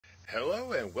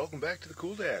Hello and welcome back to the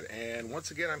Cool Dad. And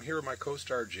once again, I'm here with my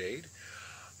co-star Jade.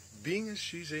 Being as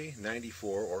she's a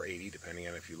 94 or 80, depending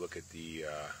on if you look at the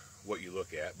what you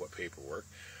look at, what paperwork,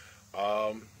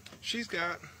 she's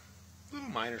got little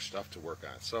minor stuff to work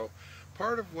on. So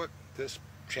part of what this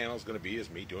channel is going to be is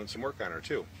me doing some work on her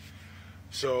too.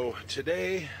 So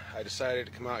today I decided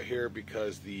to come out here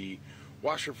because the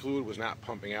washer fluid was not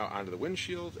pumping out onto the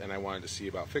windshield, and I wanted to see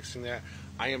about fixing that.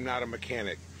 I am not a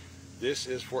mechanic. This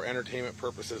is for entertainment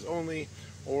purposes only,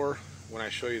 or when I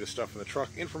show you the stuff in the truck,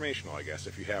 informational, I guess,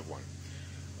 if you have one.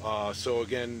 So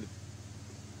again,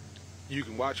 you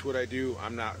can watch what I do.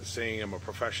 I'm not saying I'm a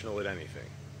professional at anything,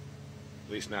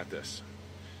 at least not this.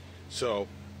 So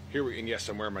here we, and yes,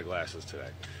 I'm wearing my glasses today.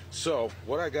 So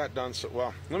what I got done,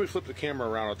 well, let me flip the camera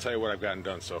around. I'll tell you what I've gotten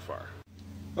done so far.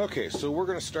 Okay, so we're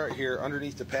going to start here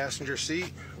underneath the passenger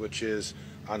seat, which is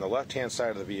on the left-hand side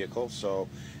of the vehicle. So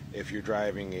if you're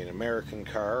driving an American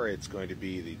car, it's going to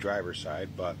be the driver's side,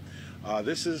 but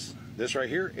this right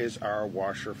here is our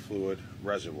washer fluid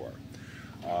reservoir.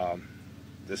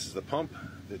 This is the pump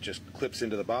that just clips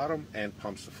into the bottom and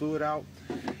pumps the fluid out,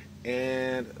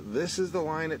 and this is the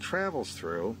line it travels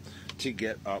through to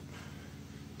get up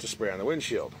to spray on the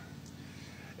windshield.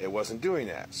 It wasn't doing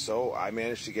that, so I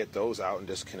managed to get those out and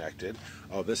disconnected.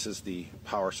 Oh, this is the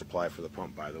power supply for the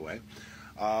pump, by the way.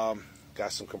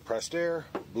 Got some compressed air,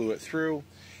 blew it through.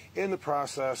 In the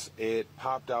process, it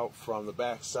popped out from the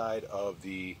back side of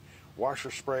the washer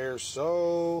sprayers,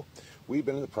 so we've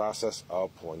been in the process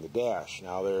of pulling the dash.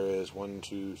 Now there is 1,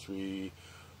 2, 3,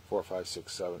 4, 5,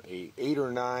 6, 7, 8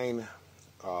 or 9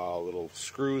 little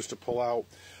screws to pull out,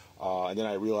 and then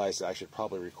I realized that I should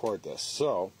probably record this.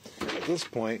 So at this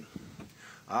point,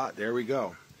 there we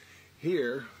go.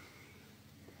 Here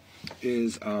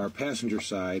is our passenger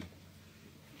side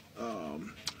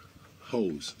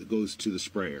hose that goes to the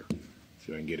sprayer.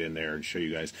 So I can get in there and show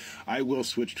you guys. I will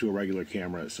switch to a regular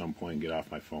camera at some point and get off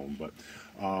my phone. But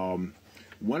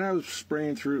when I was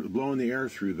spraying through, blowing the air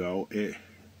through, though,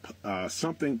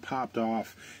 something popped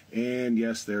off, and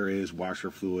yes, there is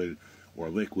washer fluid or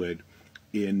liquid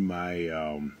in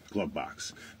my glove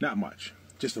box. Not much,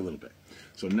 just a little bit.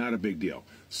 So not a big deal.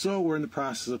 So we're in the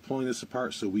process of pulling this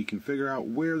apart so we can figure out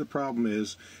where the problem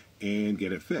is and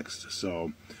get it fixed.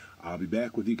 So I'll be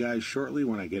back with you guys shortly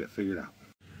when I get it figured out.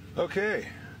 Okay,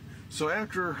 so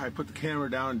after I put the camera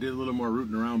down and did a little more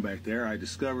rooting around back there, I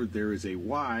discovered there is a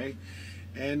Y,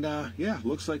 and yeah,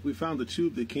 looks like we found the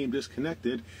tube that came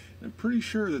disconnected. I'm pretty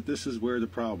sure that this is where the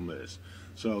problem is.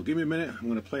 So give me a minute, I'm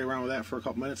going to play around with that for a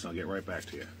couple minutes and I'll get right back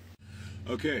to you.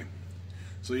 Okay,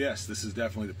 so yes, this is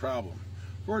definitely the problem.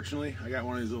 Fortunately, I got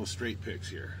one of these little straight picks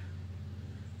here.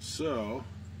 So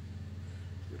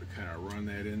I'm going to kind of run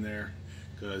that in there,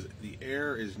 because the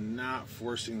air is not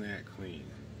forcing that clean.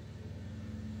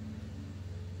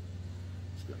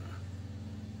 Just gonna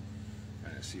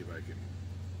kind of see if I can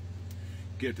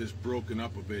get this broken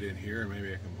up a bit in here.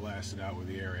 Maybe I can blast it out with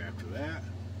the air after that.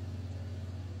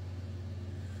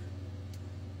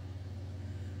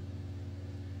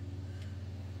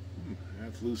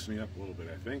 That's loosening up a little bit,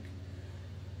 I think.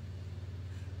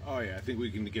 Oh yeah, I think we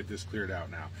can get this cleared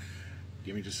out now.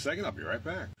 Give me just a second, I'll be right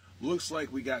back. Looks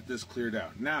like we got this cleared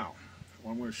out. Now,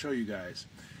 what I'm going to show you guys,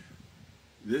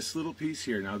 this little piece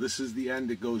here, now this is the end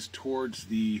that goes towards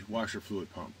the washer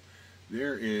fluid pump.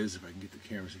 There is, if I can get the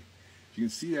camera, see, you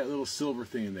can see that little silver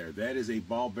thing in there. That is a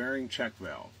ball bearing check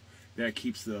valve. That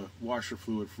keeps the washer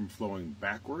fluid from flowing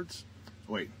backwards.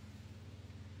 Wait.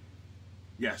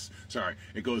 Yes, sorry.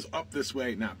 It goes up this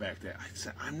way, not back that.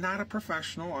 I'm not a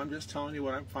professional. I'm just telling you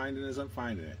what I'm finding as I'm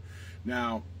finding it.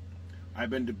 Now, I've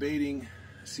been debating,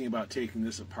 seeing about taking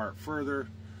this apart further.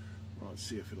 Well, let's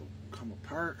see if it'll come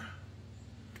apart.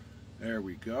 There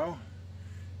we go.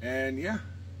 And yeah,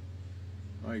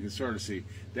 well, you can sort of see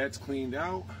that's cleaned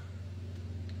out,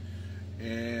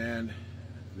 and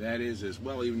that is as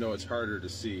well, even though it's harder to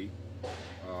see.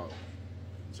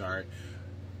 Sorry,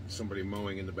 somebody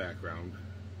mowing in the background.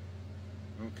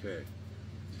 Okay,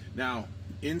 now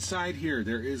inside here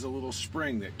there is a little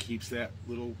spring that keeps that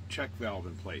little check valve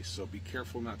in place, so be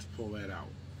careful not to pull that out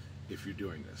if you're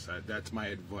doing this. That's my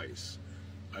advice.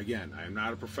 Again, I am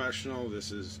not a professional.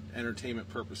 This is entertainment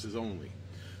purposes only.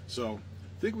 So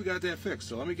I think we got that fixed.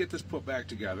 So let me get this put back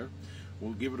together.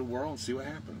 We'll give it a whirl and see what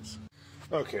happens.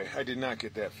 Okay, I did not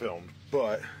get that filmed,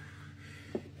 but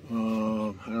I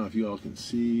don't know if you all can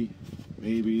see.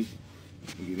 Maybe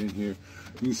let me get in here.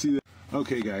 You can see that.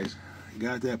 Okay, guys,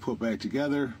 got that put back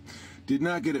together. Did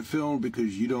not get it filmed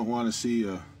because you don't want to see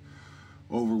a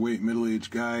overweight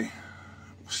middle-aged guy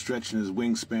stretching his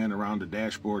wingspan around the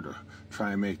dashboard to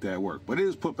try and make that work. But it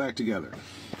is put back together.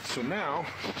 So now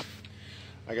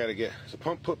I got to get the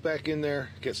pump put back in there,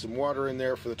 get some water in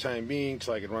there for the time being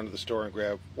so I can run to the store and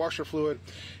grab washer fluid,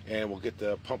 and we'll get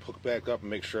the pump hooked back up and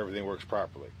make sure everything works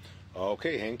properly.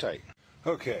 Okay, hang tight.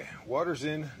 Okay, water's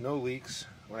in, no leaks.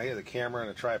 When I have the camera and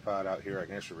the tripod out here, I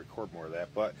can actually record more of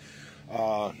that, but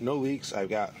no leaks. I've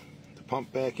got the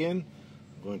pump back in.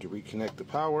 I'm going to reconnect the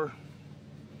power.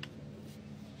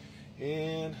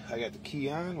 And I got the key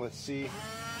on. Let's see.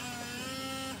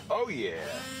 Oh, yeah.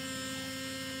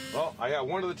 Well, I got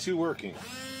one of the two working.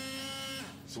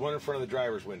 It's the one in front of the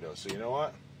driver's window. So you know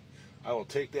what? I will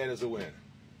take that as a win.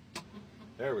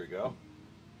 There we go.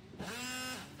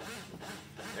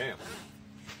 Damn.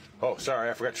 Oh, sorry,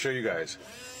 I forgot to show you guys.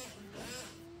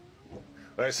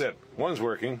 Like I said, one's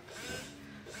working.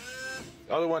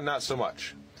 The other one, not so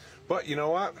much. But you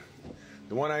know what?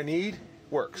 The one I need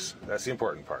works. That's the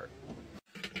important part.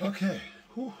 Okay.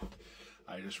 Whew.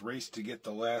 I just raced to get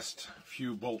the last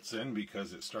few bolts in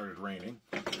because it started raining.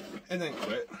 And then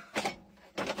quit.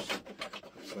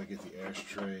 So I get the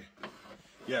ashtray.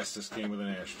 Yes, this came with an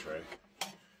ashtray.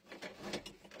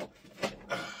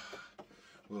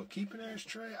 Will it keep an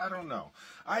ashtray? I don't know.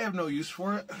 I have no use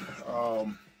for it.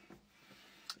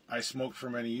 I smoked for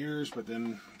many years, but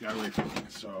then got away from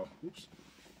it. So, oops.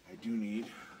 I do need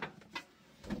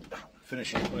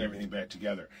finishing putting everything back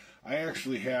together. I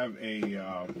actually have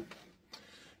an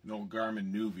old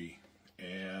Garmin Nuvi,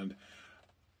 and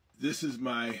this is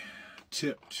my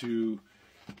tip to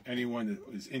anyone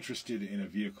that is interested in a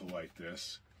vehicle like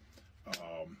this.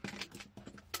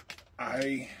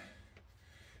 I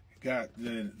got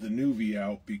the Nuvi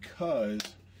out because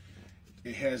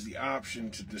it has the option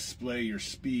to display your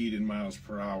speed in miles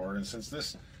per hour, and since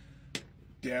this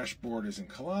dashboard is in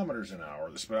kilometers an hour,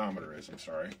 the speedometer is, I'm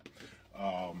sorry,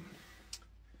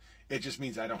 it just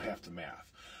means I don't have to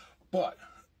math. But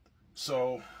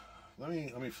so let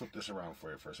me flip this around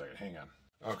for you for a second. Hang on.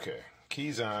 Okay,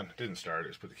 keys on. Didn't start it.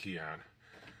 Just put the key on.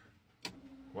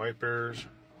 Wipers.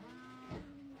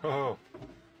 Oh.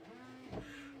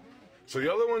 So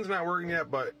the other one's not working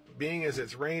yet, but being as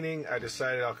it's raining, I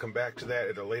decided I'll come back to that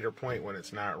at a later point when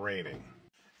it's not raining.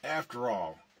 After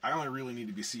all, I only really need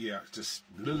to be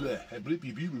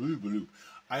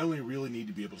I only really need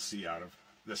to be able to see out of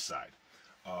this side.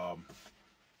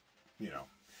 You know,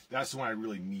 that's the one I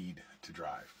really need to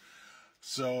drive.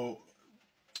 So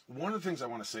one of the things I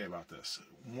want to say about this,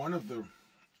 one of the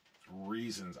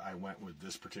reasons I went with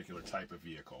this particular type of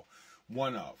vehicle,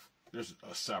 there's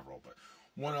several, but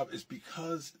one of is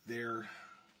because they're,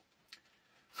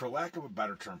 for lack of a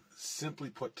better term, simply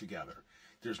put together.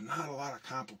 There's not a lot of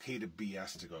complicated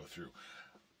BS to go through.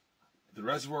 The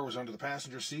reservoir was under the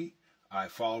passenger seat. I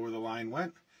followed where the line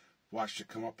went, watched it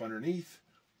come up underneath,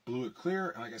 blew it clear,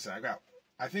 and like I said,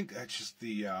 I think that's just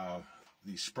the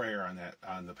sprayer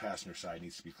on the passenger side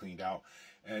needs to be cleaned out.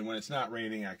 And when it's not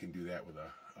raining, I can do that with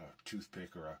a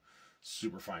toothpick or a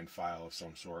super fine file of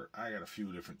some sort. I got a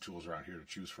few different tools around here to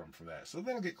choose from for that. So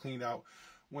that'll get cleaned out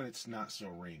when it's not so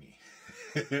rainy.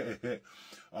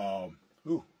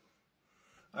 Ooh,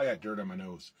 I got dirt on my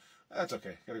nose. That's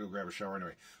okay. Gotta go grab a shower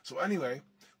anyway. So anyway,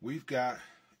 we've got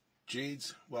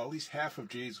Jade's, well, at least half of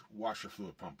Jade's washer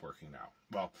fluid pump working now.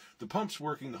 Well, the pump's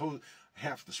working, the whole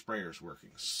half the sprayer's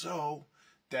working. So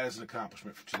that is an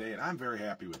accomplishment for today, and I'm very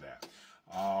happy with that.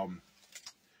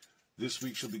 This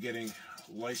week she'll be getting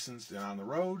licensed and on the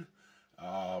road,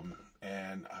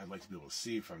 and I'd like to be able to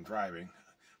see if I'm driving.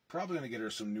 Probably going to get her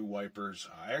some new wipers.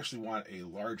 I actually want a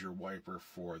larger wiper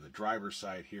for the driver's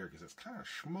side here because it's kind of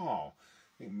small.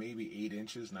 I think maybe 8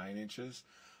 inches, 9 inches.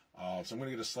 So I'm going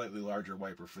to get a slightly larger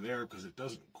wiper for there because it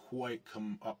doesn't quite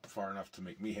come up far enough to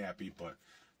make me happy, but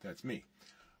that's me.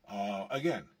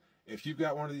 Again, if you've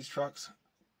got one of these trucks,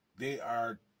 they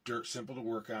are dirt simple to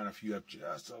work on if you have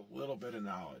just a little bit of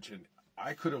knowledge. And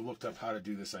I could have looked up how to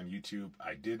do this on YouTube.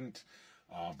 I didn't,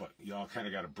 but y'all kind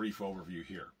of got a brief overview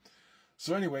here.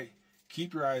 So anyway,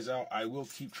 keep your eyes out. I will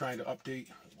keep trying to update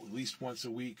at least once a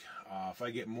week. If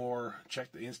I get more,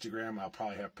 check the Instagram. I'll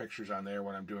probably have pictures on there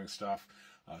when I'm doing stuff,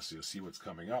 so you'll see what's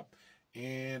coming up.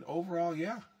 And overall,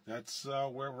 yeah, that's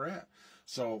where we're at.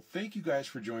 So thank you guys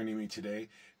for joining me today.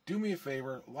 Do me a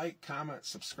favor, like, comment,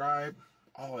 subscribe,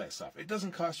 all that stuff. It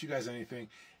doesn't cost you guys anything.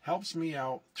 Helps me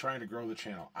out trying to grow the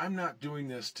channel. I'm not doing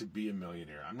this to be a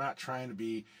millionaire. I'm not trying to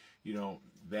be, you know,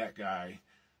 that guy.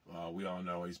 We all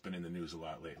know he's been in the news a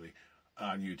lot lately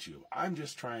on YouTube. I'm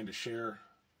just trying to share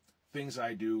things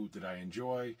I do that I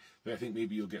enjoy, that I think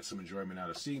maybe you'll get some enjoyment out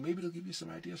of seeing. Maybe it'll give you some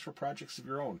ideas for projects of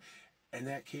your own. In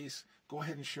that case, go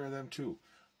ahead and share them too.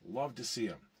 Love to see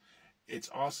them. It's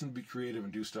awesome to be creative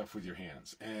and do stuff with your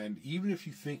hands. And even if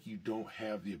you think you don't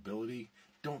have the ability,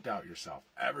 don't doubt yourself.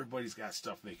 Everybody's got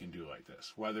stuff they can do like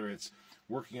this, whether it's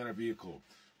working on a vehicle,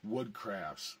 wood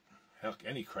crafts, heck,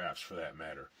 any crafts for that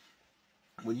matter.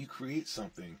 When you create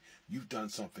something, you've done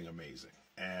something amazing.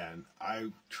 And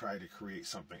I try to create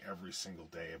something every single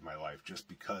day of my life just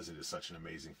because it is such an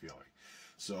amazing feeling.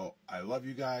 So I love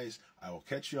you guys. I will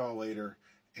catch you all later.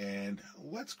 And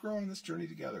let's grow on this journey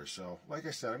together. So, like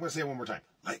I said, I'm going to say it one more time.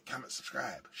 Like, comment,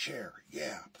 subscribe, share.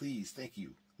 Yeah, please. Thank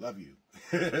you. Love you.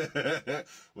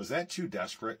 Was that too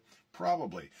desperate?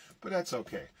 Probably. But that's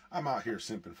okay. I'm out here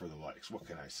simping for the likes. What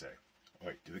can I say?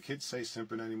 Wait, do the kids say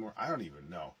simping anymore? I don't even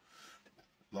know.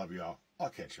 Love y'all. I'll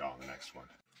catch y'all in the next one.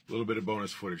 A little bit of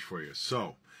bonus footage for you.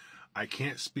 So, I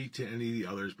can't speak to any of the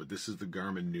others, but this is the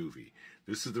Garmin Nuvi.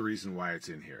 This is the reason why it's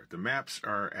in here. The maps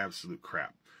are absolute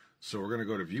crap. So we're going to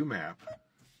go to View Map,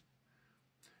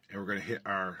 and we're going to hit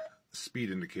our speed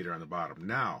indicator on the bottom.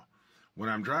 Now, when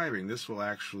I'm driving, this will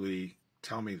actually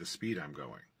tell me the speed I'm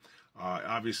going.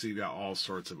 Obviously, you've got all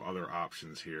sorts of other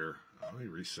options here. Let me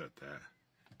reset that.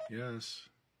 Yes.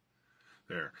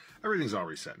 There. Everything's all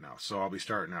reset now, so I'll be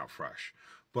starting out fresh.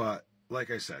 But, like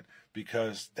I said,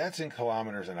 because that's in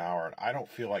kilometers an hour, and I don't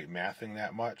feel like mathing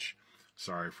that much.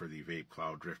 Sorry for the vape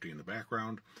cloud drifting in the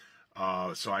background.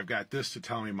 So I've got this to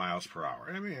tell me miles per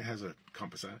hour. I mean, it has a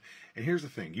compass on it. And here's the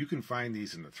thing. You can find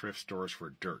these in the thrift stores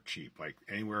for dirt cheap, like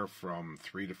anywhere from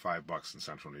 $3 to $5 in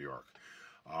central New York.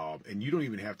 And you don't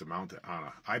even have to mount it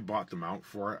on I bought the mount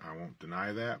for it. I won't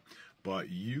deny that. But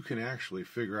you can actually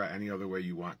figure out any other way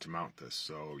you want to mount this.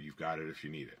 So you've got it if you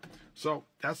need it. So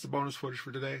that's the bonus footage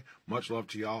for today. Much love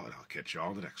to y'all, and I'll catch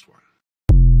y'all in the next one.